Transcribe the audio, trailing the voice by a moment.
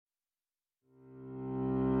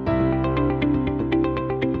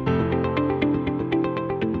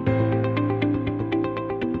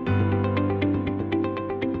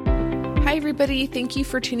everybody. Thank you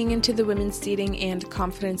for tuning into the Women's Dating and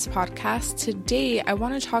Confidence podcast. Today, I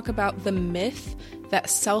want to talk about the myth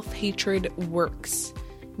that self-hatred works,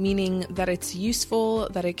 meaning that it's useful,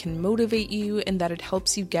 that it can motivate you, and that it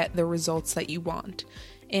helps you get the results that you want.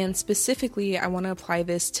 And specifically, I want to apply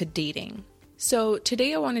this to dating. So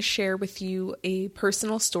today I want to share with you a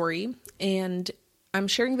personal story, and I'm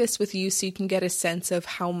sharing this with you so you can get a sense of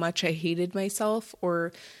how much I hated myself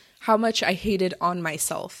or how much I hated on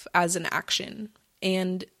myself as an action.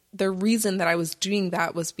 And the reason that I was doing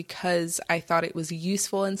that was because I thought it was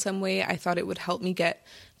useful in some way. I thought it would help me get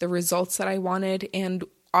the results that I wanted. And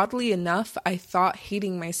oddly enough, I thought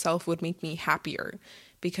hating myself would make me happier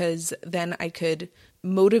because then I could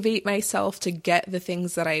motivate myself to get the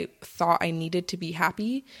things that I thought I needed to be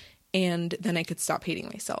happy, and then I could stop hating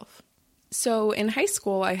myself. So in high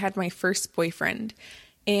school, I had my first boyfriend,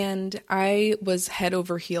 and I was head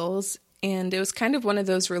over heels, and it was kind of one of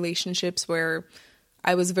those relationships where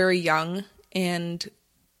I was very young and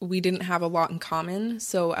we didn't have a lot in common,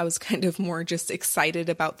 so I was kind of more just excited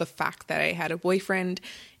about the fact that I had a boyfriend,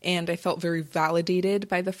 and I felt very validated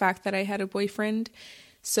by the fact that I had a boyfriend.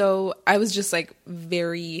 So I was just like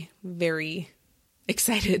very, very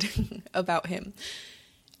excited about him.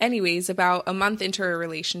 Anyways, about a month into our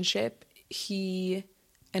relationship, he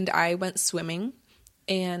and I went swimming.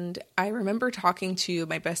 And I remember talking to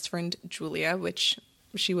my best friend, Julia, which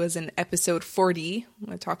she was in episode 40.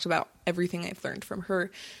 I talked about everything I've learned from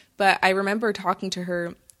her. But I remember talking to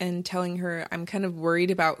her and telling her I'm kind of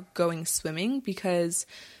worried about going swimming because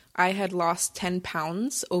I had lost 10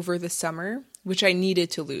 pounds over the summer, which I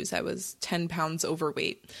needed to lose. I was 10 pounds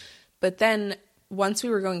overweight. But then once we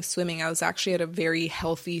were going swimming, I was actually at a very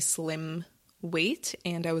healthy, slim weight,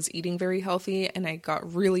 and I was eating very healthy, and I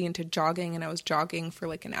got really into jogging, and I was jogging for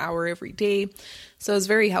like an hour every day. So I was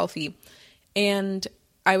very healthy. And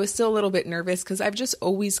I was still a little bit nervous because I've just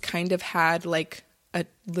always kind of had like a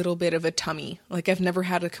little bit of a tummy. Like I've never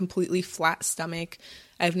had a completely flat stomach.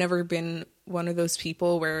 I've never been one of those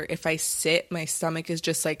people where if I sit, my stomach is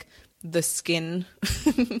just like the skin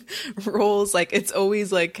rolls. Like it's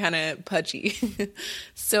always like kind of pudgy.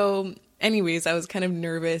 So anyways, I was kind of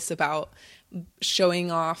nervous about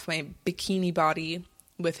showing off my bikini body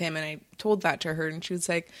with him, and I told that to her, and she was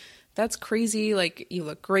like, that's crazy, like you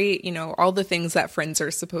look great, you know, all the things that friends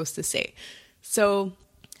are supposed to say. So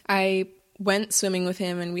I went swimming with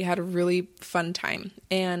him, and we had a really fun time,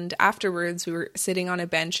 and afterwards we were sitting on a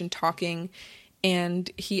bench and talking,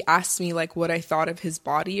 and he asked me like what I thought of his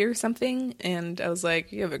body or something, and I was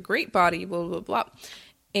like, you have a great body, blah blah blah.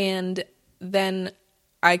 And then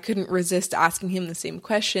I couldn't resist asking him the same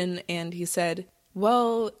question, and he said,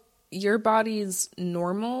 well, your body's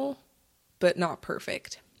normal, but not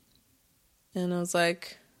perfect. And I was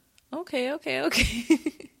like, okay.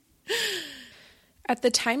 At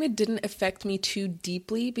the time, it didn't affect me too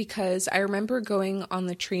deeply because I remember going on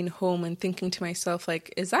the train home and thinking to myself,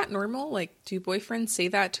 like, is that normal? Like, do boyfriends say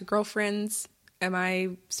that to girlfriends? Am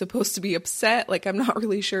I supposed to be upset? Like, I'm not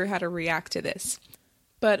really sure how to react to this.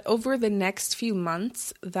 But over the next few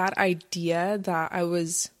months, that idea that I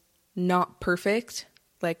was not perfect,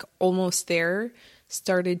 like almost there,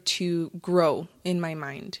 started to grow in my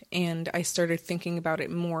mind. And I started thinking about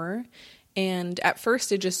it more. And at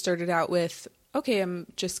first, it just started out with, okay, I'm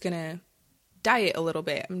just going to diet a little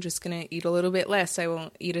bit. I'm just going to eat a little bit less. I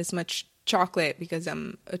won't eat as much chocolate because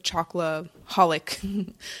I'm a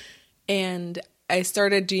chocolaholic. And I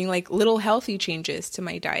started doing like little healthy changes to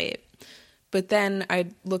my diet. But then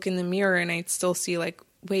I'd look in the mirror and I'd still see like,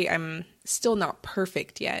 wait, I'm still not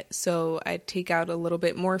perfect yet. So I'd take out a little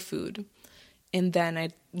bit more food, and then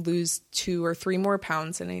I'd lose 2 or 3 more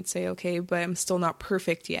pounds, and I'd say, okay, but I'm still not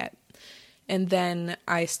perfect yet. And then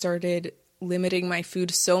I started limiting my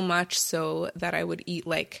food so much so that I would eat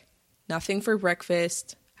like nothing for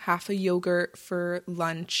breakfast, half a yogurt for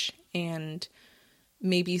lunch, and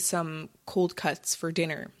maybe some cold cuts for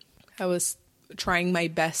dinner. I was trying my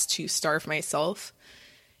best to starve myself.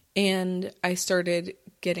 And I started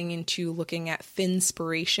getting into looking at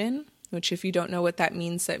Thinspiration, which if you don't know what that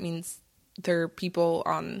means there are people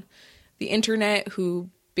on the internet who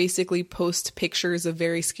basically post pictures of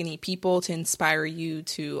very skinny people to inspire you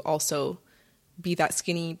to also be that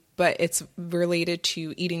skinny, but it's related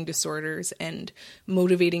to eating disorders and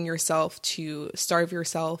motivating yourself to starve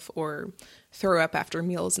yourself or throw up after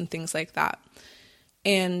meals and things like that.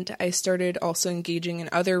 And I started also engaging in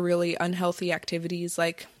other really unhealthy activities.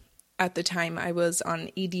 Like at the time I was on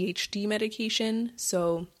ADHD medication,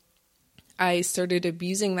 so I started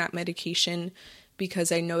abusing that medication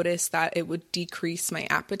because I noticed that it would decrease my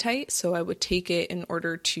appetite. So I would take it in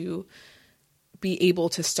order to be able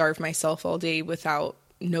to starve myself all day without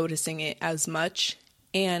noticing it as much.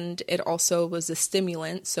 And it also was a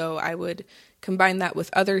stimulant, so I would combine that with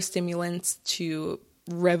other stimulants to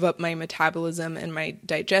rev up my metabolism and my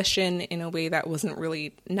digestion in a way that wasn't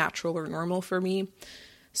really natural or normal for me.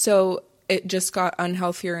 So it just got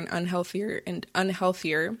unhealthier and unhealthier and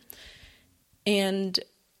unhealthier. And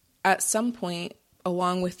at some point,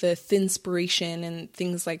 along with the thinspiration and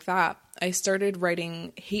things like that, I started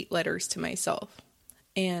writing hate letters to myself.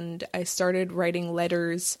 And I started writing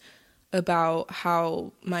letters about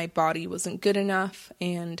how my body wasn't good enough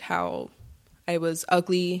and how I was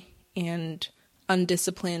ugly and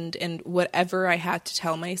undisciplined and whatever I had to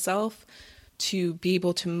tell myself to be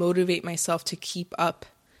able to motivate myself to keep up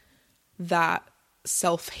that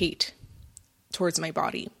self-hate towards my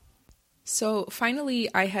body. So finally,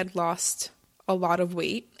 I had lost a lot of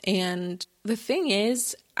weight. And the thing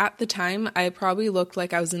is, at the time, I probably looked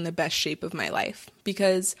like I was in the best shape of my life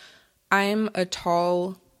because I'm a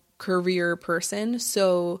tall, curvier person.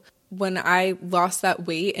 So when I lost that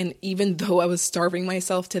weight, and even though I was starving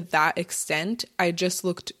myself to that extent, I just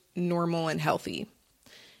looked normal and healthy.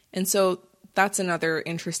 And so that's another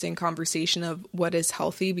interesting conversation of what is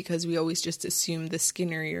healthy, because we always just assume the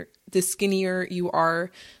skinnier you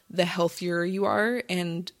are, the healthier you are.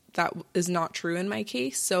 And that is not true in my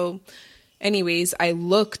case. So anyways, I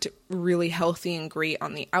looked really healthy and great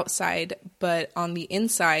on the outside, but on the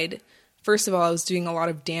inside, first of all, I was doing a lot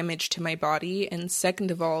of damage to my body, and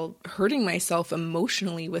second of all, hurting myself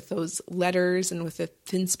emotionally with those letters and with the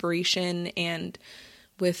thinspiration and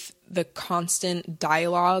with the constant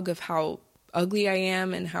dialogue of how ugly I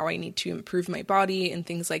am and how I need to improve my body and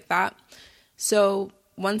things like that. So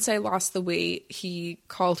once I lost the weight, he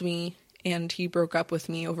called me and he broke up with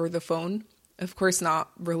me over the phone. Of course,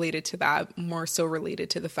 not related to that, more so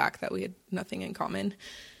related to the fact that we had nothing in common.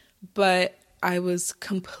 But I was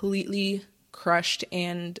completely crushed,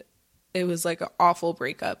 and it was like an awful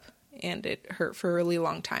breakup, and it hurt for a really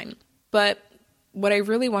long time. But what I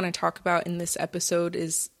really want to talk about in this episode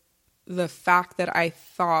is the fact that I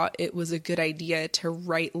thought it was a good idea to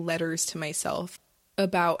write letters to myself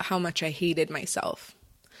about how much I hated myself.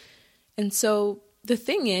 And so the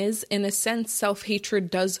thing is, in a sense,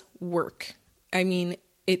 self-hatred does work. I mean,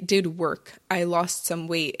 it did work. I lost some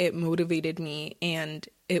weight. It motivated me, and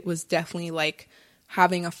it was definitely like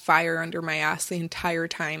having a fire under my ass the entire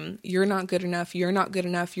time. You're not good enough. You're not good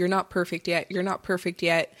enough. You're not perfect yet. You're not perfect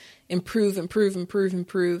yet. Improve, improve, improve,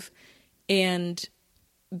 improve. And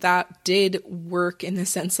that did work in the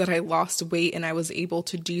sense that I lost weight and I was able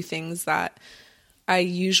to do things that I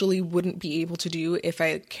usually wouldn't be able to do if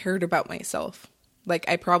I cared about myself. Like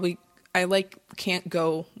I can't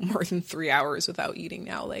go more than 3 hours without eating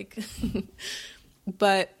now.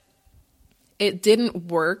 But it didn't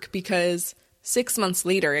work because 6 months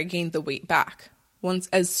later, I gained the weight back.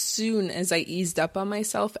 As soon as I eased up on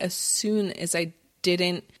myself, as soon as I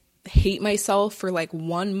didn't hate myself for like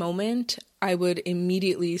one moment, I would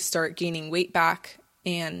immediately start gaining weight back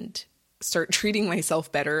and start treating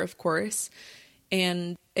myself better, of course.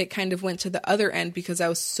 And it kind of went to the other end because I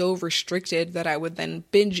was so restricted that I would then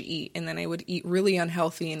binge eat, and then I would eat really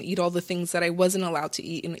unhealthy and eat all the things that I wasn't allowed to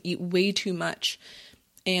eat and eat way too much.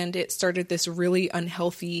 And it started this really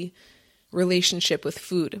unhealthy relationship with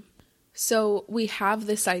food. So we have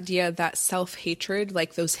this idea that self-hatred,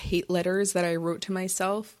 like those hate letters that I wrote to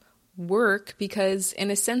myself, work because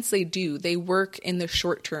in a sense they do. They work in the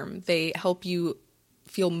short term. They help you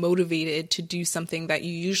feel motivated to do something that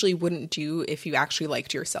you usually wouldn't do if you actually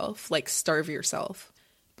liked yourself, like starve yourself.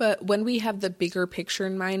 But when we have the bigger picture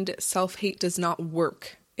in mind, self-hate does not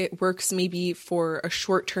work. It works maybe for a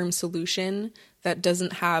short-term solution that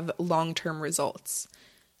doesn't have long-term results.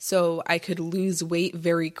 So I could lose weight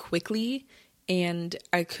very quickly and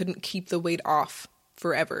I couldn't keep the weight off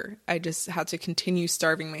forever. I just had to continue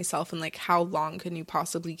starving myself, and like, how long can you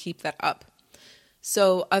possibly keep that up?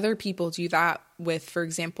 So other people do that with, for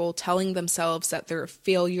example, telling themselves that they're a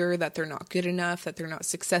failure, that they're not good enough, that they're not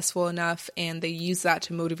successful enough, and they use that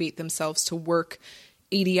to motivate themselves to work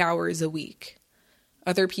 80 hours a week.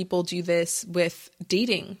 Other people do this with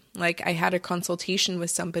dating. Like I had a consultation with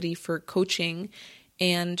somebody for coaching,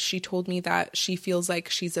 and she told me that she feels like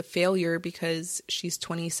she's a failure because she's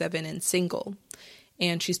 27 and single.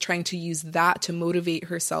 And she's trying to use that to motivate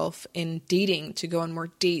herself in dating, to go on more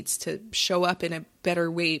dates, to show up in a better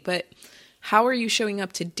way. But how are you showing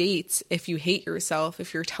up to dates if you hate yourself,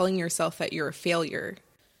 if you're telling yourself that you're a failure?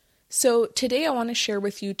 So today I want to share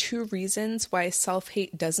with you 2 reasons why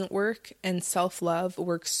self-hate doesn't work and self-love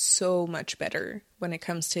works so much better when it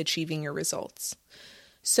comes to achieving your results.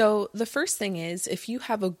 So the first thing is, if you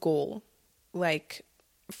have a goal, like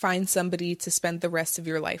find somebody to spend the rest of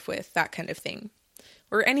your life with, that kind of thing,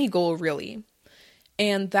 or any goal really.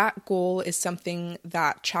 And that goal is something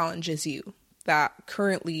that challenges you, that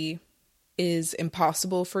currently is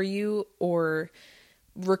impossible for you or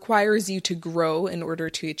requires you to grow in order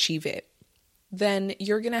to achieve it. Then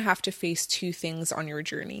you're going to have to face two things on your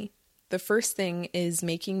journey. The first thing is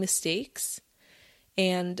making mistakes,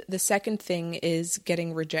 and the second thing is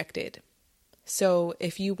getting rejected. So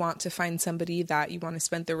if you want to find somebody that you want to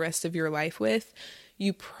spend the rest of your life with,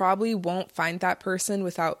 you probably won't find that person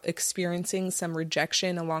without experiencing some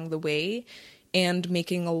rejection along the way and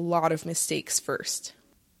making a lot of mistakes first.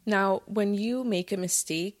 Now, when you make a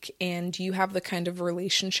mistake and you have the kind of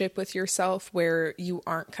relationship with yourself where you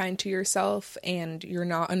aren't kind to yourself and you're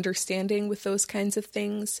not understanding with those kinds of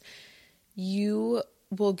things, you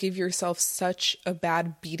will give yourself such a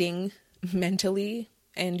bad beating mentally,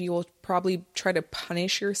 and you will probably try to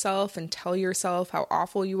punish yourself and tell yourself how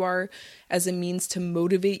awful you are as a means to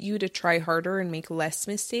motivate you to try harder and make less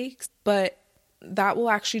mistakes. But that will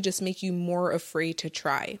actually just make you more afraid to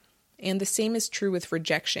try. And the same is true with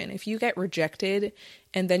rejection. If you get rejected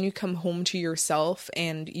and then you come home to yourself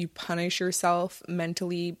and you punish yourself,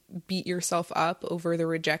 mentally beat yourself up over the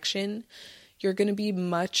rejection, you're going to be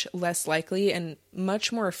much less likely and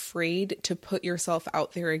much more afraid to put yourself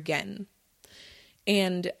out there again.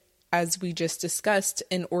 And as we just discussed,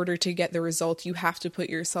 in order to get the result, you have to put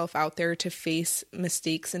yourself out there to face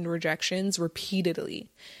mistakes and rejections repeatedly.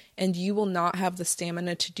 And you will not have the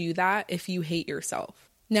stamina to do that if you hate yourself.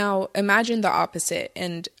 Now, imagine the opposite.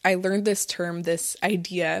 And I learned this term, this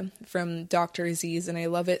idea from Dr. Aziz, and I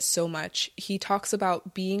love it so much. He talks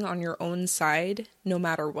about being on your own side no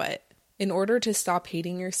matter what. In order to stop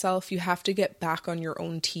hating yourself, you have to get back on your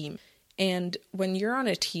own team. And when you're on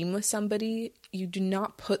a team with somebody, you do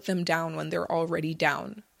not put them down when they're already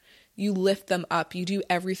down. You lift them up. You do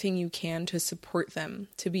everything you can to support them,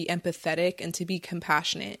 to be empathetic and to be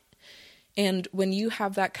compassionate. And when you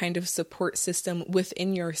have that kind of support system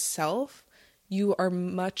within yourself, you are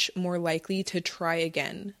much more likely to try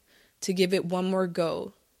again, to give it one more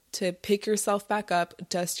go, to pick yourself back up,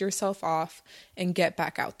 dust yourself off, and get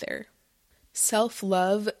back out there.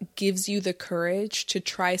 Self-love gives you the courage to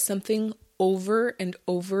try something over and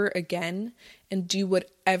over again and do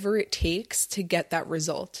whatever it takes to get that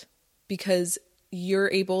result, because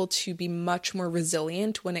you're able to be much more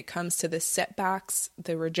resilient when it comes to the setbacks,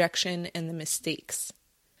 the rejection, and the mistakes.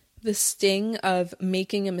 The sting of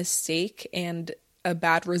making a mistake and a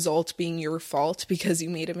bad result being your fault because you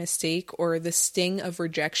made a mistake, or the sting of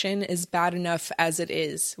rejection, is bad enough as it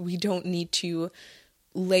is. We don't need to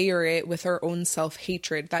layer it with our own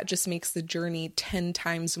self-hatred. That just makes the journey 10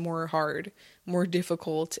 times more hard, more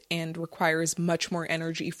difficult, and requires much more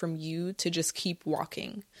energy from you to just keep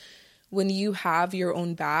walking. When you have your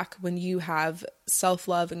own back, when you have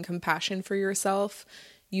self-love and compassion for yourself,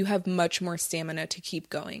 you have much more stamina to keep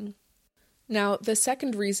going. Now, the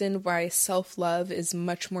second reason why self-love is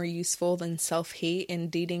much more useful than self-hate in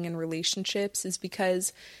dating and relationships is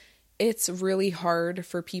because it's really hard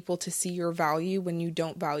for people to see your value when you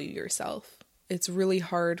don't value yourself. It's really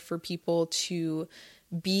hard for people to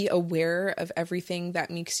be aware of everything that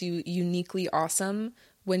makes you uniquely awesome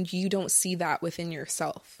when you don't see that within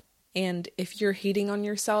yourself. And if you're hating on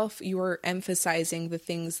yourself, you're emphasizing the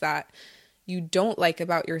things that you don't like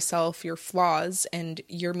about yourself, your flaws, and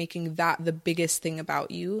you're making that the biggest thing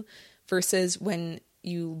about you, versus when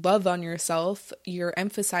you love on yourself, you're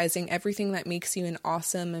emphasizing everything that makes you an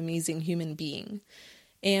awesome, amazing human being.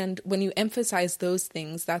 And when you emphasize those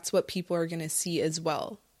things, that's what people are going to see as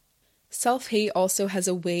well. Self-hate also has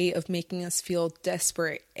a way of making us feel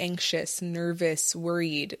desperate, anxious, nervous,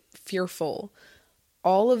 worried, fearful.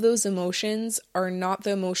 All of those emotions are not the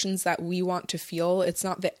emotions that we want to feel. It's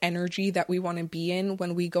not the energy that we want to be in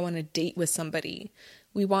when we go on a date with somebody.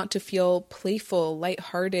 We want to feel playful,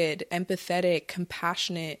 lighthearted, empathetic,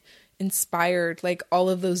 compassionate, inspired, like all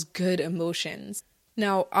of those good emotions.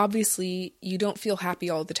 Now, obviously, you don't feel happy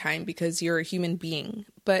all the time because you're a human being,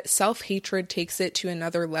 but self-hatred takes it to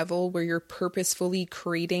another level where you're purposefully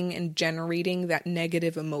creating and generating that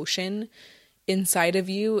negative emotion inside of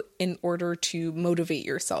you in order to motivate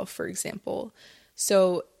yourself, for example.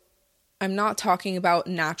 So I'm not talking about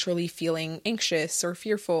naturally feeling anxious or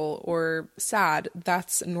fearful or sad.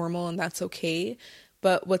 That's normal and that's okay.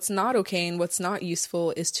 But what's not okay and what's not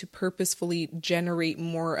useful is to purposefully generate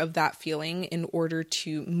more of that feeling in order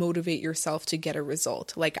to motivate yourself to get a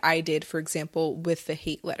result, like I did, for example, with the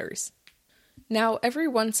hate letters. Now, every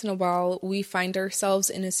once in a while, we find ourselves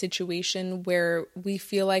in a situation where we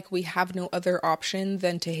feel like we have no other option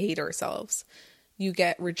than to hate ourselves. you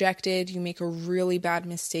get rejected, you make a really bad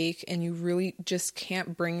mistake, and you really just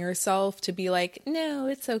can't bring yourself to be like, no,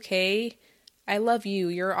 it's okay. I love you.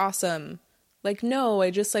 You're awesome. Like, no,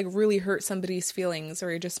 I just like really hurt somebody's feelings,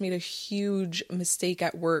 or I just made a huge mistake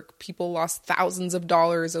at work. People lost thousands of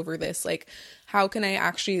dollars over this. Like, how can I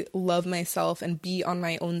actually love myself and be on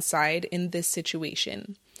my own side in this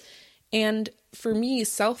situation? And for me,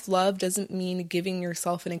 self-love doesn't mean giving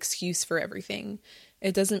yourself an excuse for everything.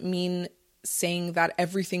 It doesn't mean saying that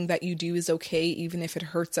everything that you do is okay, even if it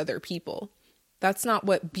hurts other people. That's not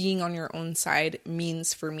what being on your own side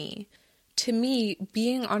means for me. To me,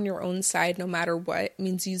 being on your own side, no matter what,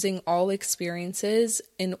 means using all experiences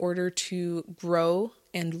in order to grow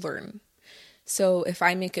and learn. So if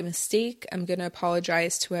I make a mistake, I'm going to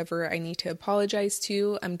apologize to whoever I need to apologize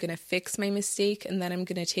to. I'm going to fix my mistake, and then I'm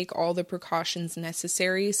going to take all the precautions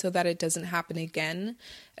necessary so that it doesn't happen again,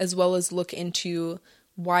 as well as look into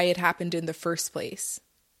why it happened in the first place.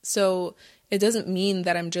 So it doesn't mean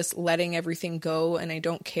that I'm just letting everything go and I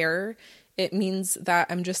don't care. It means that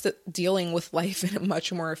I'm just dealing with life in a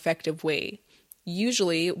much more effective way.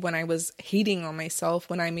 Usually when I was hating on myself,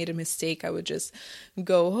 when I made a mistake, I would just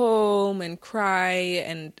go home and cry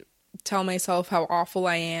and tell myself how awful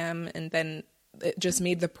I am. And then it just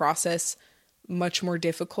made the process much more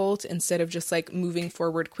difficult instead of just like moving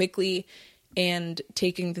forward quickly and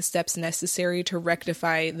taking the steps necessary to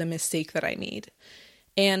rectify the mistake that I made.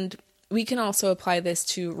 And we can also apply this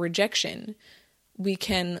to rejection. We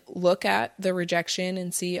can look at the rejection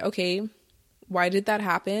and see, okay, why did that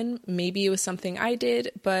happen? Maybe it was something I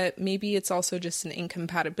did, but maybe it's also just an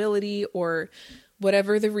incompatibility or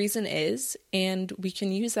whatever the reason is. And we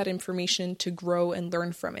can use that information to grow and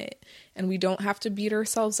learn from it. And we don't have to beat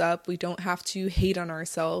ourselves up. We don't have to hate on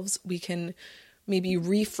ourselves. We can maybe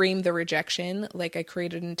reframe the rejection. Like I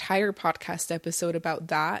created an entire podcast episode about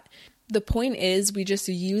that. The point is we just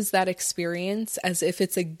use that experience as if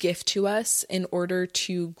it's a gift to us in order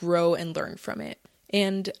to grow and learn from it.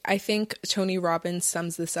 And I think Tony Robbins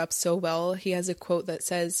sums this up so well. He has a quote that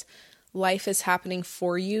says, "Life is happening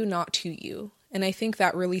for you, not to you." And I think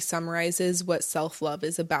that really summarizes what self-love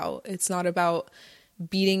is about. It's not about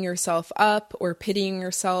beating yourself up or pitying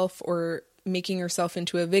yourself or making yourself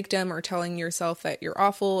into a victim or telling yourself that you're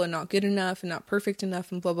awful and not good enough and not perfect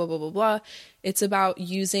enough and blah, blah, blah, blah, blah. It's about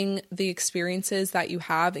using the experiences that you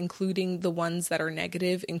have, including the ones that are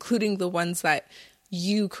negative, including the ones that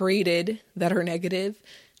you created that are negative,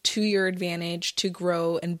 to your advantage to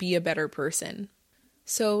grow and be a better person.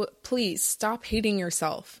 So please stop hating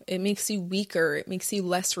yourself. It makes you weaker. It makes you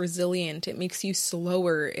less resilient. It makes you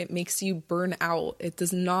slower. It makes you burn out. It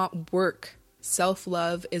does not work.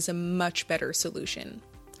 Self-love is a much better solution.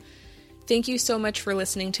 Thank you so much for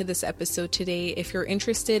listening to this episode today. If you're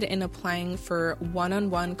interested in applying for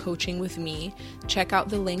one-on-one coaching with me, check out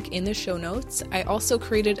the link in the show notes. I also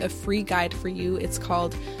created a free guide for you. It's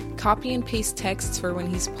called Copy and Paste Texts for When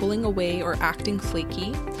He's Pulling Away or Acting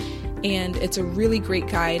Flaky. And it's a really great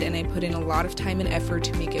guide, and I put in a lot of time and effort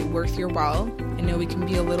to make it worth your while. I know we can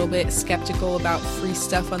be a little bit skeptical about free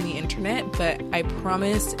stuff on the internet, but I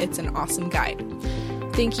promise it's an awesome guide.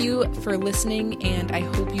 Thank you for listening, and I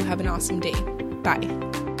hope you have an awesome day.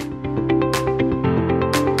 Bye.